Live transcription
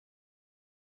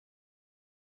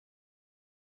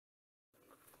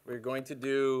We're going to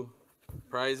do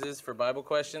prizes for Bible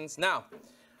questions. Now,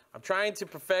 I'm trying to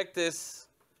perfect this,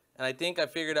 and I think I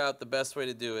figured out the best way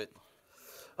to do it.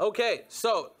 Okay,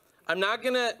 so we're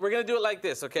gonna do it like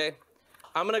this, okay?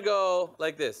 I'm gonna go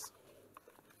like this.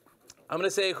 I'm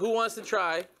gonna say, who wants to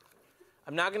try?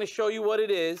 I'm not gonna show you what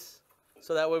it is,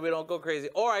 so that way we don't go crazy.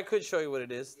 Or I could show you what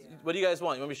it is. What do you guys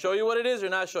want? You want me to show you what it is or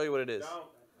not show you what it is?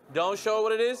 Don't show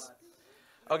what it is?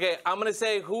 Okay, I'm gonna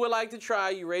say, who would like to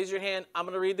try? You raise your hand, I'm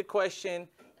gonna read the question,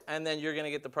 and then you're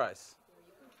gonna get the prize.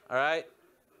 All right?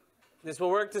 This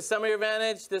will work to some of your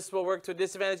advantage. This will work to a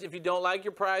disadvantage. If you don't like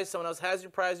your prize, someone else has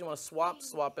your prize, you want to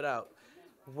swap it out.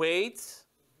 Wait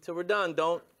till we're done.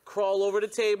 Don't crawl over the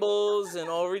tables and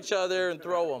over each other and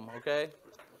throw them, okay?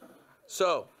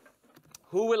 So,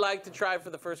 who would like to try for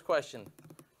the first question?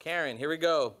 Karen, here we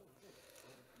go.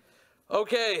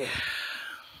 Okay.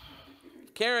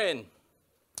 Karen,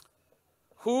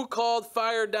 who called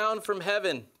fire down from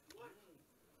heaven?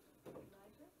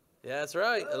 Yeah, that's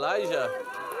right, Elijah.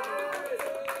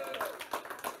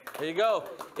 There you go.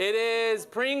 It is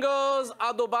Pringles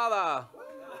adobada.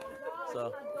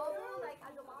 So,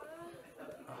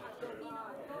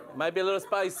 might be a little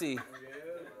spicy.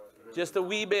 Just a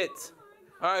wee bit.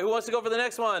 All right, who wants to go for the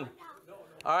next one?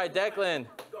 All right, Declan.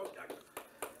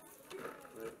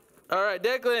 All right,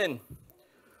 Declan.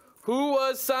 Who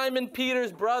was Simon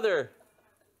Peter's brother?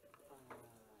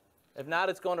 If not,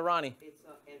 it's going to Ronnie. It's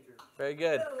Andrew. Very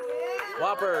good.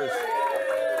 Whoppers.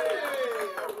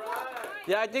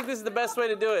 Yeah, I think this is the best way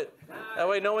to do it. That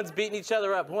way no one's beating each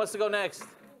other up. Who wants to go next?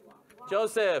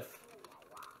 Joseph.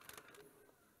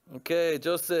 Okay,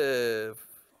 Joseph.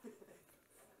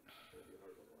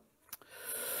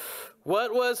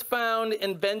 What was found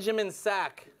in Benjamin's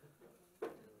sack?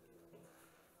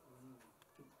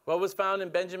 What was found in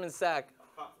Benjamin's sack?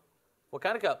 What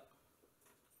kind of cup?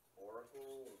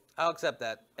 I'll accept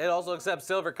that. It also accepts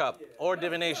silver cup or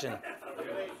divination.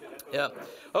 Yeah.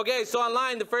 Okay, so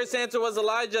online, the first answer was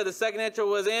Elijah. The second answer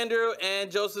was Andrew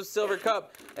and Joseph's silver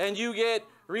cup. And you get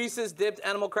Reese's dipped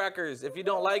animal crackers. If you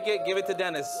don't like it, give it to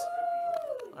Dennis.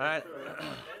 All right?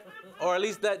 Or at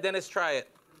least let Dennis try it.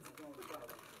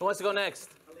 Who wants to go next?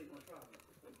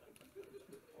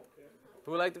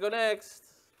 Who would like to go next?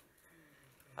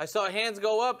 I saw hands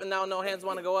go up, and now no hands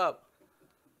want to go up.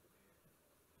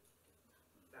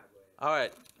 All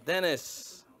right,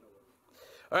 Dennis.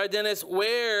 All right, Dennis,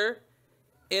 where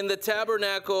in the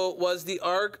tabernacle was the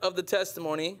Ark of the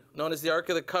Testimony, known as the Ark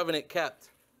of the Covenant, kept?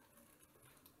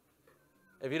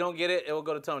 If you don't get it, it will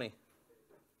go to Tony.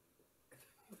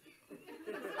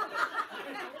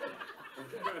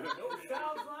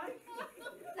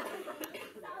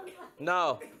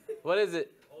 No. What is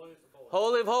it?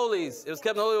 Holy of Holies. It was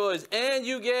kept in Holy of Holies. And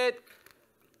you get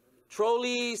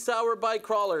trolley sour bite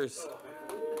crawlers.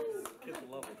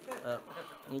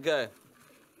 Okay.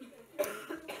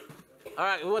 All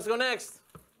right, who wants to go next?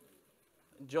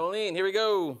 Jolene, here we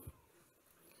go.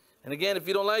 And again, if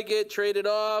you don't like it, trade it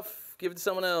off. Give it to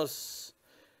someone else.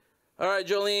 All right,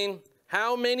 Jolene.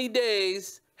 How many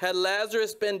days had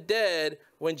Lazarus been dead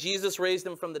when Jesus raised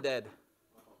him from the dead?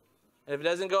 And if it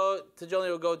doesn't go to Jolene,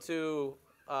 it will go to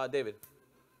David.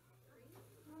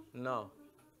 No.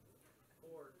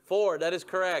 4. That is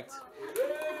correct.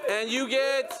 And you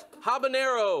get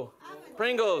habanero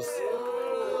Pringles.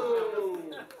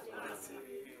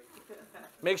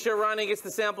 Make sure Ronnie gets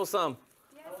to sample some.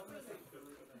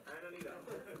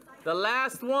 The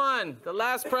last one, the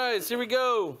last prize. Here we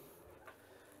go.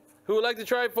 Who would like to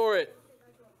try for it?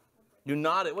 You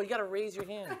nodded. Well, you got to raise your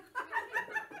hand.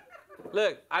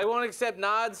 Look, I won't accept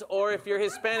nods, or if you're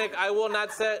Hispanic, I will not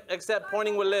accept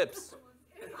pointing with lips.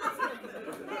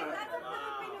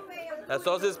 That's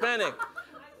also Hispanic.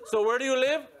 So where do you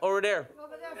live? Over there.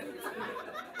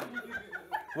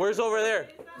 Where's over there?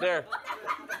 There.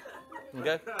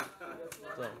 Okay?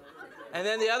 So. And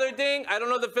then the other thing, I don't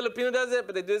know if the Filipino does it,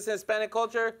 but they do this in Hispanic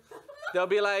culture. They'll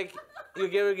be like, you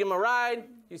give them a ride.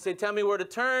 You say, tell me where to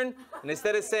turn. And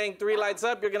instead of saying 3 lights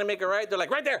up, you're going to make a right. They're like,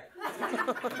 right there.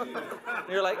 And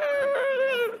you're like,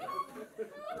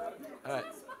 all right.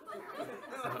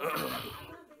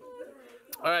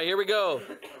 All right, here we go.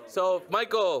 So,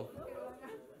 Michael,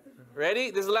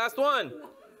 ready? This is the last one.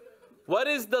 What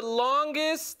is the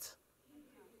longest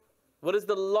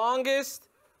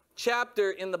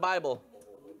chapter in the Bible?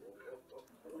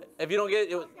 If you don't get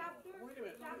it,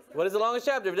 what is the longest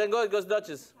chapter? If it doesn't go, it goes to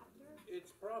Duchess.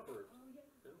 It's Proverbs.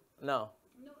 No.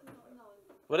 No.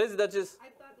 What is it, Duchess? I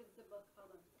thought it's the book.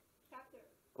 Hold on. Chapter.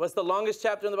 What's the longest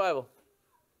chapter in the Bible?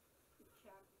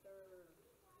 Chapter.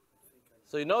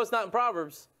 So you know it's not in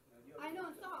Proverbs. I know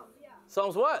in Psalms, yeah.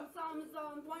 Psalms what? Psalms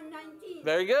 119.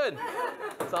 Very good.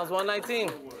 Psalms 119.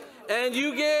 And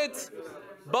you get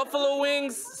buffalo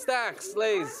wings stacks,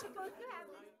 Lays.